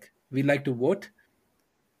feedback. We like to vote.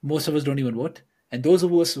 Most of us don't even vote, and those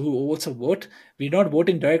of us who also vote, we're not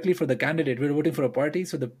voting directly for the candidate, we're voting for a party.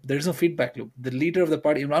 So there's no feedback loop. The leader of the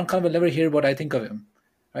party, Imran Khan, will never hear what I think of him,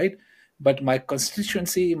 right? But my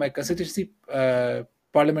constituency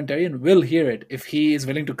parliamentarian will hear it if he is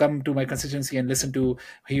willing to come to my constituency and listen to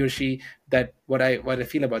he or she, that what I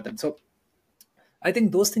feel about them. So I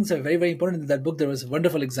think those things are very, very important. In that book, there was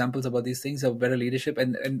wonderful examples about these things of better leadership,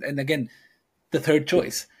 and again, the third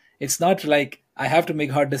choice. It's not like I have to make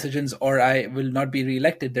hard decisions or I will not be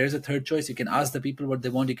reelected. There is a third choice. You can ask the people what they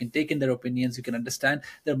want. You can take in their opinions. You can understand.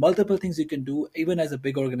 There are multiple things you can do, even as a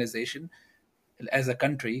big organization, as a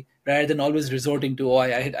country, rather than always resorting to, oh,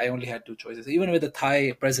 I only had two choices. Even with the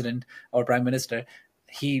Thai president or prime minister,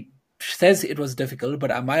 he says it was difficult.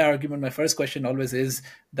 But my argument, my first question always is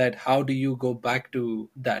that how do you go back to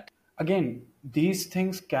that? Again, these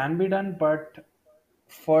things can be done, but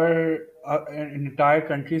for an entire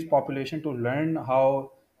country's population to learn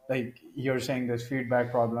how, like you're saying, this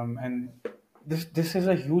feedback problem, and this is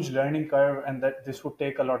a huge learning curve, and that this would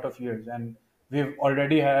take a lot of years, and we've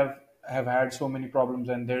already have had so many problems,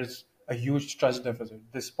 and there's a huge trust deficit.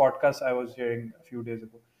 This podcast I was hearing a few days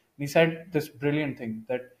ago, and he said this brilliant thing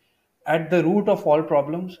that at the root of all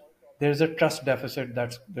problems, there's a trust deficit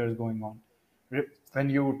there's going on. When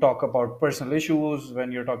you talk about personal issues,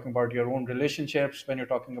 when you're talking about your own relationships, when you're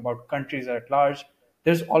talking about countries at large,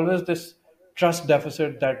 there's always this trust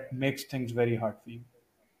deficit that makes things very hard for you.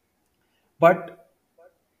 But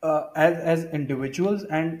as individuals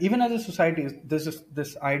and even as a society,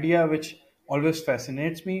 this idea which always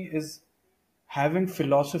fascinates me is having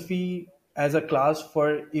philosophy as a class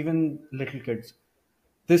for even little kids.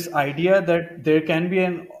 This idea that there can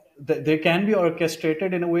be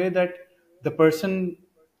orchestrated in a way that the person,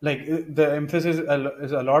 like the emphasis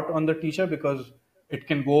is a lot on the teacher because it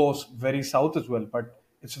can go very south as well, but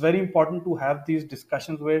it's very important to have these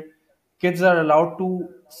discussions where kids are allowed to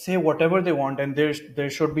say whatever they want, and there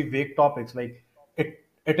should be vague topics. Like it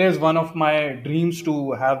is one of my dreams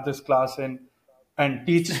to have this class and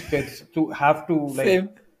teach kids to have to, like, Same.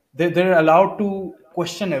 they're allowed to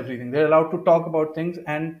question everything, they're allowed to talk about things,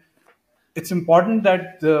 and it's important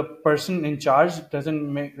that the person in charge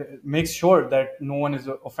doesn't makes sure that no one is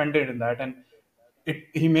offended in that, and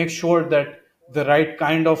he makes sure that the right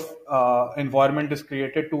kind of environment is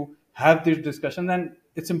created to have these discussions, and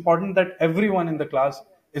it's important that everyone in the class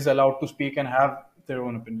is allowed to speak and have their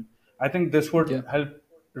own opinion. I think this would Yeah. help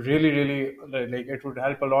really, like it would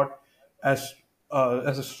help a lot as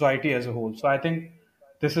a society as a whole. So I think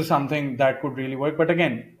this is something that could really work. But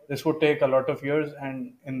again, this would take a lot of years,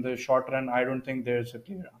 and in the short run, I don't think there's a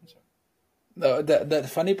clear answer. No, the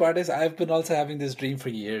funny part is I've been also having this dream for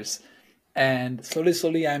years. And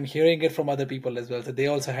slowly, I'm hearing it from other people as well. So they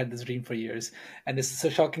also had this dream for years. And it's so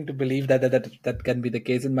shocking to believe that can be the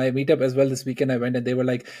case. In my meetup as well this weekend, I went and they were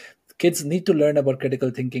like, kids need to learn about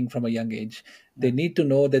critical thinking from a young age. They Yeah. need to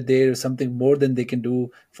know that there's something more than they can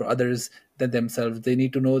do for others than themselves. They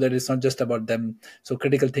need to know that it's not just about them. So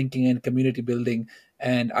critical thinking and community building.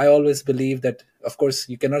 And I always believe that, of course,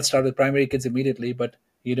 you cannot start with primary kids immediately, but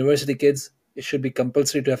university kids, it should be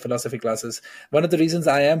compulsory to have philosophy classes. One of the reasons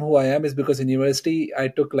I am who I am is because in university I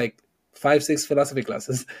took like 5, 6 philosophy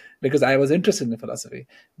classes because I was interested in philosophy.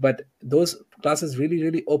 But those classes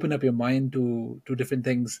really open up your mind to different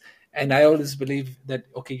things. And I always believe that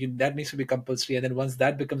okay, that needs to be compulsory. And then once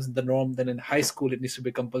that becomes the norm, then in high school it needs to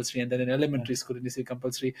be compulsory, and then in Yeah. elementary school it needs to be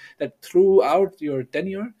compulsory. That throughout your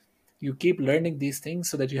tenure, you keep learning these things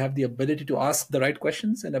so that you have the ability to ask the right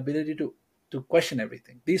questions and ability to question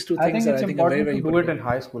everything. These two I things think are, it's I think, are very important very to do it important. in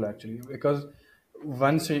high school actually, because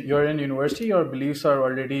once you're in university, your beliefs are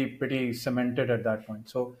already pretty cemented at that point.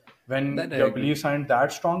 So when That I your agree. beliefs aren't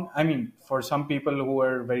that strong, I mean, for some people who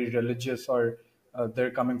are very religious or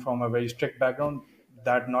they're coming from a very strict background,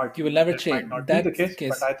 You will never that might change. not be the That's the case. But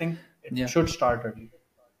case. I think it Yeah. should start early.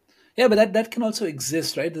 Yeah, but that can also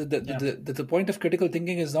exist, right? Yeah. The point of critical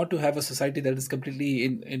thinking is not to have a society that is completely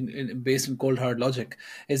based in cold hard logic.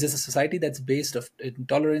 Is this a society that's based of in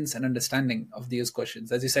tolerance and understanding of these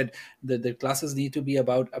questions? As you said, the classes need to be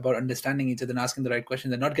about understanding each other and asking the right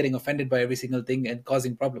questions and not getting offended by every single thing and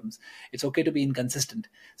causing problems. It's okay to be inconsistent.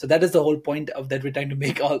 So that is the whole point of that we're trying to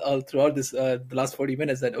make all throughout this the last 40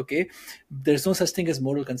 minutes. That okay, there's no such thing as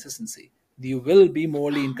moral consistency. You will be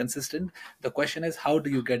morally inconsistent. The question is, how do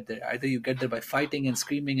you get there? Either you get there by fighting and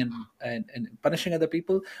screaming and punishing other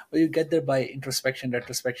people, or you get there by introspection,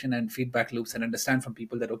 retrospection, and feedback loops, and understand from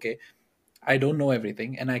people that okay, I don't know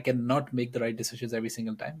everything and I cannot make the right decisions every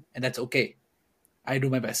single time, and that's okay. I do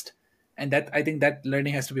my best. And that, I think, that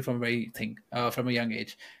learning has to be from a very thing from a young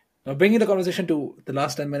age. Now bringing the conversation to the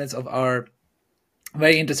last 10 minutes of our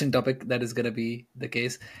very interesting topic, that is going to be the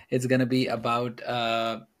case. It's going to be about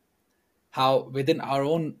how within our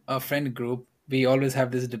own friend group we always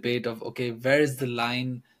have this debate of okay, where is the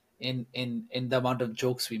line in the amount of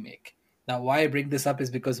jokes we make. Now why I bring this up is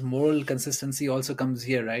because moral consistency also comes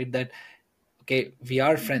here, right? That okay, we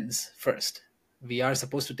are friends first. We are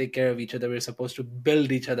supposed to take care of each other. We're supposed to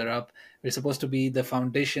build each other up. We're supposed to be the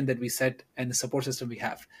foundation that we set and the support system we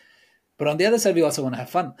have. But on the other side, we also want to have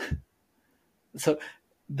fun. So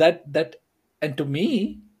that and to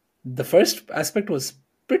me, the first aspect was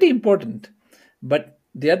pretty important, but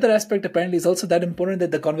the other aspect apparently is also that important,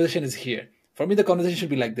 that the conversation is here. For me, the conversation should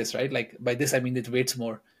be like this, right? Like, by this I mean it weights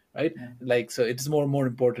more, right? Yeah. Like, so it's more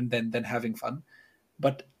important than having fun.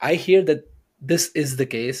 But I hear that this is the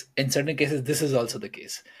case in certain cases, this is also the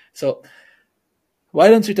case. So why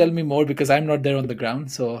don't you tell me more, because I'm not there on the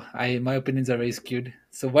ground, so I my opinions are very skewed.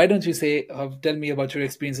 So why don't you say, tell me about your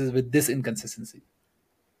experiences with this inconsistency?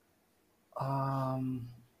 Um,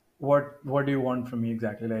 what do you want from me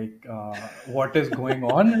exactly? Like, what is going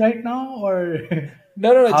on right now, or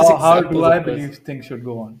No, no, no, just how do examples, I of course. believe things should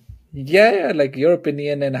go on? Yeah, yeah, like your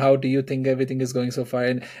opinion, and how do you think everything is going so far,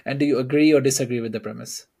 and do you agree or disagree with the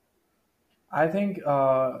premise? I think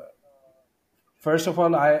first of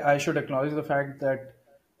all, I should acknowledge the fact that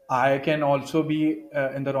I can also be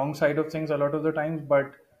in the wrong side of things a lot of the times.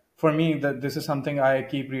 But for me, that this is something I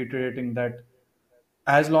keep reiterating, that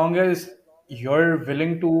as long as you're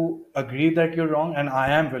willing to agree that you're wrong, and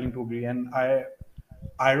I am willing to agree, and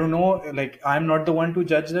I don't know, like, I'm not the one to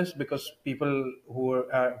judge this, because people who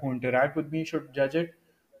interact with me should judge it.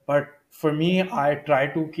 But for me, I try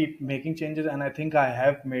to keep making changes, and I think I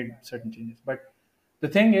have made certain changes. But the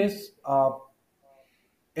thing is, for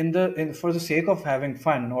the sake of having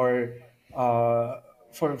fun, or uh,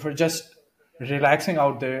 for just relaxing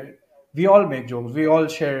out there, we all make jokes, we all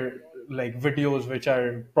share like videos which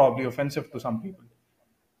are probably offensive to some people.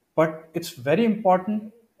 But it's very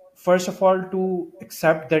important, first of all, to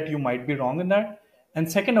accept that you might be wrong in that,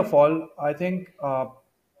 and second of all, I think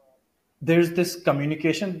there's this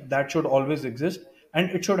communication that should always exist,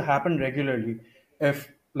 and it should happen regularly. If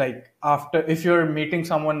you're meeting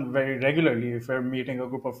someone very regularly, if you're meeting a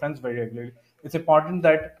group of friends very regularly, it's important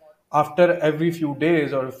that after every few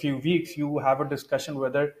days or a few weeks you have a discussion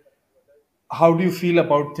whether how do you feel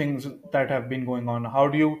about things that have been going on. How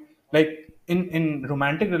do you, like, in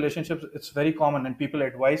romantic relationships it's very common and people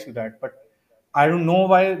advise you that, but I don't know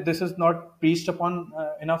why this is not preached upon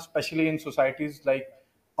enough, especially in societies like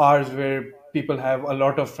ours where people have a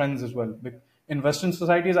lot of friends as well. In western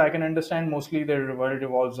societies I can understand mostly their world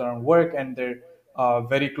revolves around work and their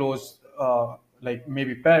very close like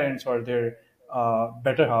maybe parents or their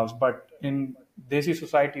better house. But in desi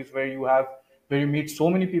societies where you meet so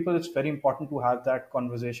many people, it's very important to have that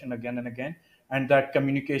conversation again and again, and that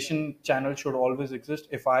communication channel should always exist.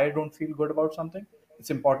 If I don't feel good about something, it's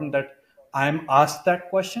important that I'm asked that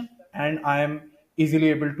question and I'm easily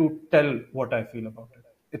able to tell what I feel about it.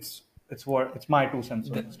 It's my 2 cents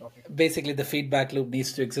on the, this topic. Basically the feedback loop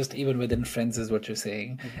needs to exist even within friends, is what you're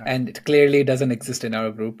saying, Exactly. and it clearly doesn't exist in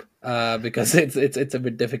our group, because it's a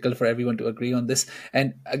bit difficult for everyone to agree on this.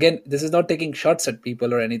 And again, this is not taking shots at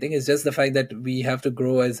people or anything, it's just the fact that we have to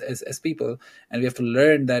grow as people, and we have to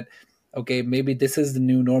learn that, okay, maybe this is the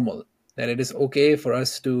new normal, that it is okay for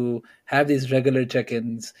us to have these regular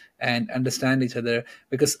check-ins and understand each other,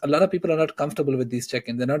 because a lot of people are not comfortable with these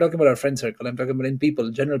check-ins. I'm not talking about our friend circle, I'm talking about in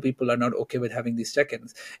people general. People are not okay with having these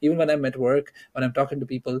check-ins. Even when I'm at work, when I'm talking to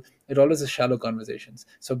people, it always is shallow conversations.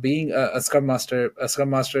 So being a scrum master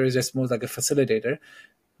is just more like a facilitator.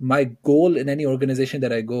 My goal in any organization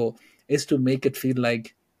that I go is to make it feel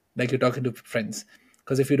like you're talking to friends,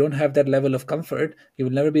 because if you don't have that level of comfort, you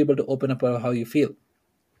will never be able to open up about how you feel.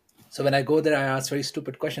 So when I go there, I ask very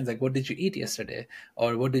stupid questions like, "What did you eat yesterday?"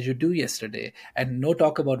 or "What did you do yesterday?" And no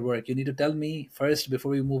talk about work. You need to tell me first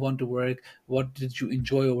before we move on to work. What did you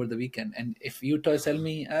enjoy over the weekend? And if you tell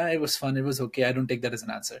me, "It was fun, it was okay," I don't take that as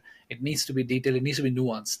an answer. It needs to be detailed. It needs to be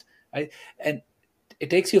nuanced, right? And it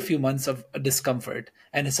takes you a few months of discomfort,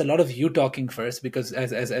 and it's a lot of you talking first, because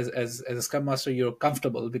as a scrum master you're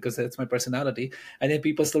comfortable because that's my personality. And then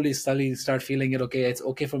people slowly start feeling it, okay, it's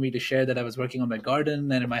okay for me to share that I was working on my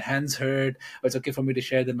garden and my hands hurt, or it's okay for me to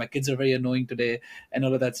share that my kids are very annoying today, and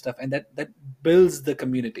all of that stuff. And that builds the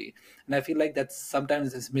community. And I feel like that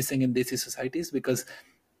sometimes is missing in desi societies, because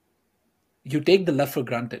you take the love for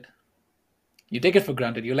granted. You take it for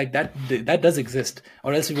granted. You're like, that does exist,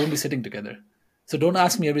 or else we won't be sitting together. So don't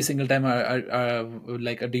ask me every single time,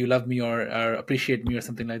 like, do you love me, or appreciate me, or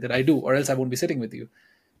something like that. I do, or else I won't be sitting with you.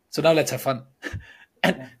 So now let's have fun.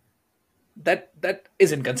 And Yeah. that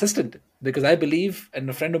is inconsistent, because I believe, and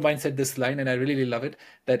a friend of mine said this line, and I really love it,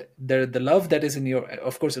 that the love that is in your,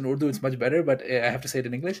 of course in Urdu it's much better, but I have to say it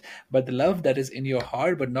in English. But the love that is in your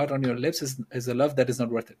heart but not on your lips is a love that is not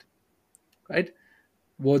worth it, right?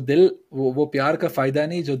 वो प्यार का फायदा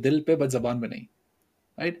नहीं जो दिल पे बस जबान में नहीं,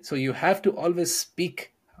 right? So you have to always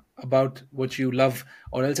speak about what you love,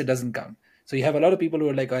 or else it doesn't count. So you have a lot of people who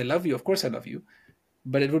are like, I love you, of course I love you,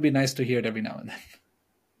 but it would be nice to hear it every now and then.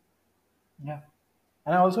 Yeah.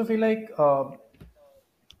 And I also feel like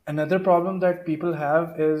another problem that people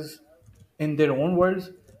have is in their own worlds.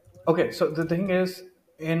 Okay, so the thing is,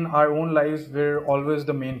 in our own lives, we're always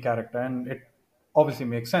the main character, and it obviously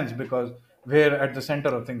makes sense because we're at the center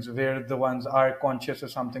of things. We're the ones are conscious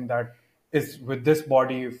of something that is with this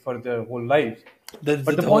body for their whole lives. But the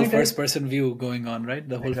The whole point first is, person view going on, right?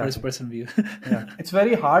 The whole first exactly. person view. Yeah, it's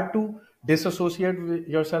very hard to disassociate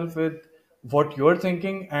yourself with what you're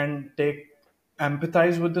thinking and take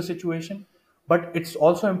empathize with the situation. But it's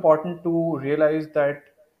also important to realize that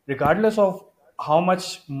regardless of how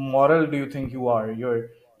much moral do you think you are,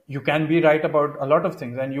 you can be right about a lot of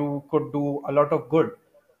things and you could do a lot of good.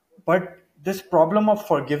 But this problem of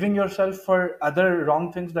forgiving yourself for other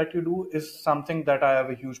wrong things that you do is something that I have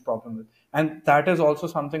a huge problem with, and that is also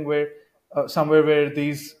something where somewhere where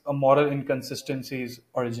these moral inconsistencies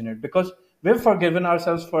originate, because we've forgiven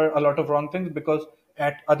ourselves for a lot of wrong things because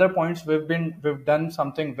at other points we've done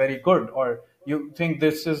something very good, or you think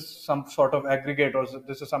this is some sort of aggregate, or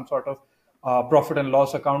this is some sort of profit and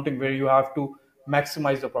loss accounting where you have to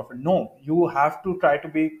maximize the profit. No, you have to try to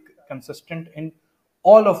be consistent in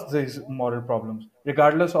all of these moral problems,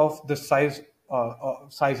 regardless of the size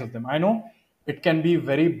of them. I know it can be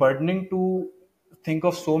very burdening to think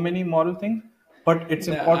of so many moral things, but it's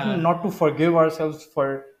important uh, not to forgive ourselves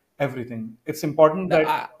for everything. It's important no,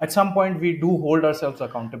 that at some point we do hold ourselves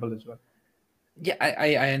accountable as well. yeah,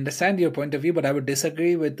 I understand your point of view, but I would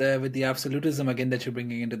disagree with the absolutism again that you're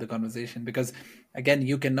bringing into the conversation, because again,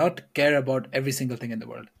 you cannot care about every single thing in the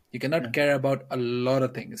world. You Yeah. cannot care about a lot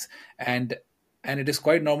of things, and it is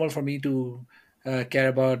quite normal for me to care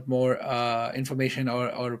about more information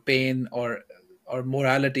or pain or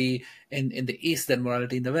morality in the East than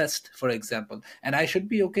morality in the West, for example, and I should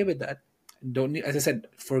be okay with that. Don't, as I said,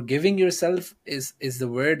 forgiving yourself is the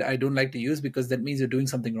word I don't like to use, because that means you're doing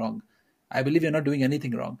something wrong. I believe you're not doing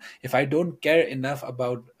anything wrong. If I don't care enough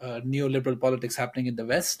about neoliberal politics happening in the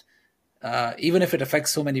West, even if it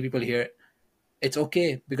affects so many people here, it's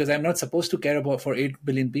okay, because I'm not supposed to care about for 8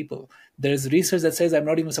 billion people. There's research that says I'm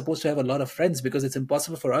not even supposed to have a lot of friends, because it's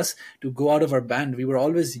impossible for us to go out of our band. We were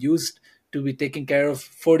always used to be taking care of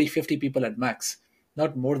 40, 50 people at max,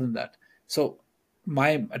 not more than that. So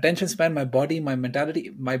my attention span, my body, my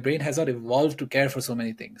mentality, my brain has not evolved to care for so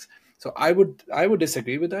many things. So I would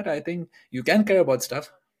disagree with that. I think you can care about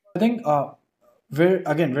stuff. I think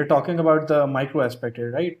we're talking about the micro aspect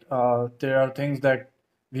here, right? There are things that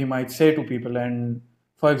we might say to people, and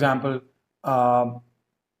for example, um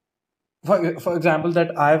for example,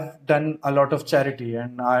 that I've done a lot of charity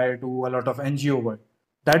and I do a lot of NGO work.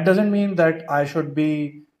 That doesn't mean that I should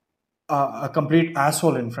be a complete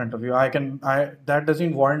asshole in front of you. I that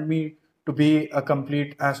doesn't warrant me to be a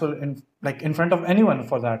complete asshole in like in front of anyone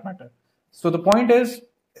for that matter. So the point is,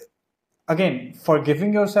 again,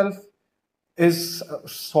 forgiving yourself is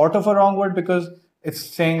sort of a wrong word because it's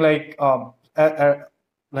saying like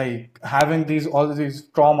having these all these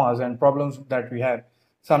traumas and problems that we have.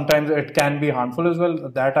 Sometimes it can be harmful as well.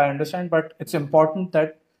 That I understand, but it's important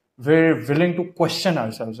that we're willing to question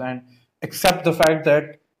ourselves and accept the fact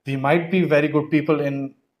that we might be very good people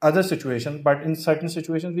in other situations, but in certain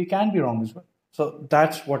situations we can be wrong as well. So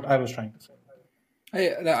that's what I was trying to say.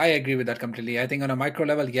 I agree with that completely. I think on a micro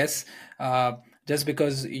level, yes, just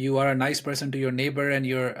because you are a nice person to your neighbor and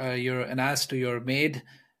you're an ass to your maid,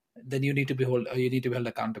 then you need to be held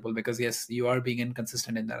accountable, because yes, you are being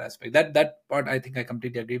inconsistent in that aspect. That part I think I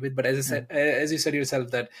completely agree with. But as I Yeah. said, as you said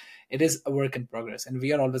yourself, that it is a work in progress, and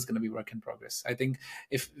we are always going to be work in progress. I think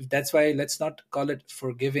if that's why, let's not call it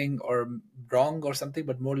forgiving or wrong or something,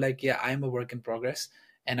 but more like, yeah, I'm a work in progress,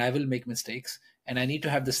 and I will make mistakes, and I need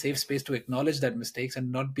to have the safe space to acknowledge that mistakes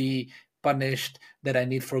and not be punished that I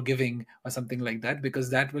need forgiving or something like that,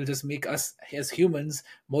 because that will just make us as humans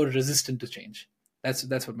more resistant to change.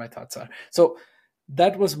 That's what my thoughts are. So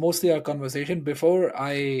that was mostly our conversation. Before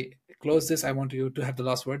I close this, I want you to have the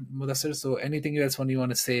last word, Mudassir. So anything else you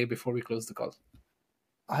want to say before we close the call?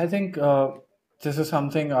 I think this is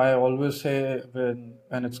something I always say when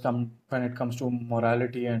it comes to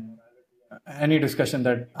morality and any discussion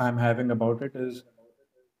that I'm having about it is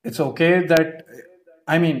it's okay that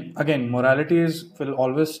I mean again morality is will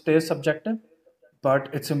always stay subjective, but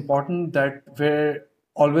it's important that we're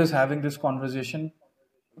always having this conversation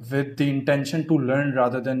with the intention to learn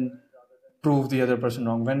rather than prove the other person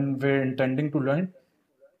wrong. When we're intending to learn,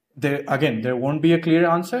 there won't be a clear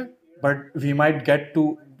answer, but we might get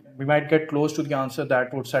close to the answer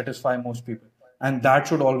that would satisfy most people, and that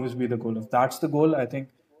should always be the goal. If that's the goal, I think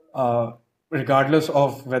uh, regardless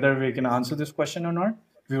of whether we can answer this question or not,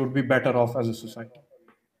 we would be better off as a society.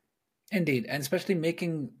 Indeed, and especially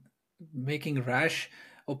making making rash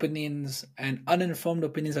opinions and uninformed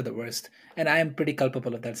opinions are the worst, and I am pretty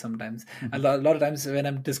culpable of that sometimes. A lot of times when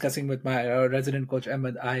I'm discussing with my resident coach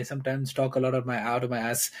Ahmed, I sometimes talk a lot of my out of my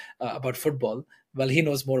ass about football. Well, he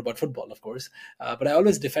knows more about football, of course, but I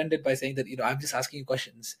always defend it by saying that I'm just asking you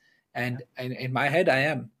questions, and in my head I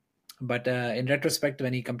am. But in retrospect,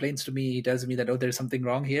 when he complains to me, he tells me that, oh, there's something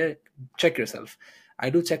wrong here. Check yourself. I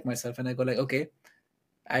do check myself, and I go like, okay,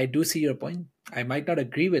 I do see your point. I might not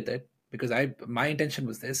agree with it because my intention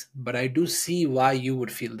was this, but I do see why you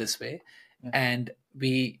would feel this way, Yeah. and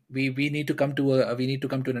we need to come to a we need to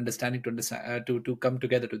come to an understanding to understand to come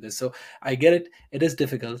together to this. So I get it. It is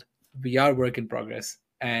difficult. We are work in progress,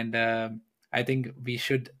 and I think we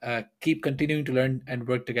should keep continuing to learn and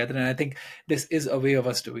work together. And I think this is a way of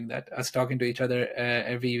us doing that. Us talking to each other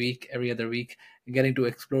every week, every other week, getting to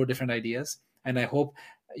explore different ideas. And I hope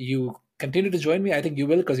you continue to join me. I think you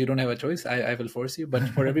will because you don't have a choice. I will force you. But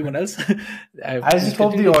for everyone else, I please just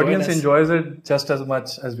hope continue the to join audience us. enjoys it just as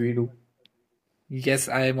much as we do. Yes,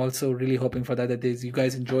 I am also really hoping for that. You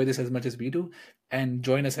guys enjoy this as much as we do, and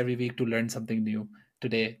join us every week to learn something new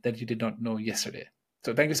today that you did not know yesterday.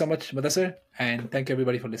 So thank you so much, Madasir, and thank you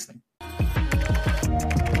everybody for listening.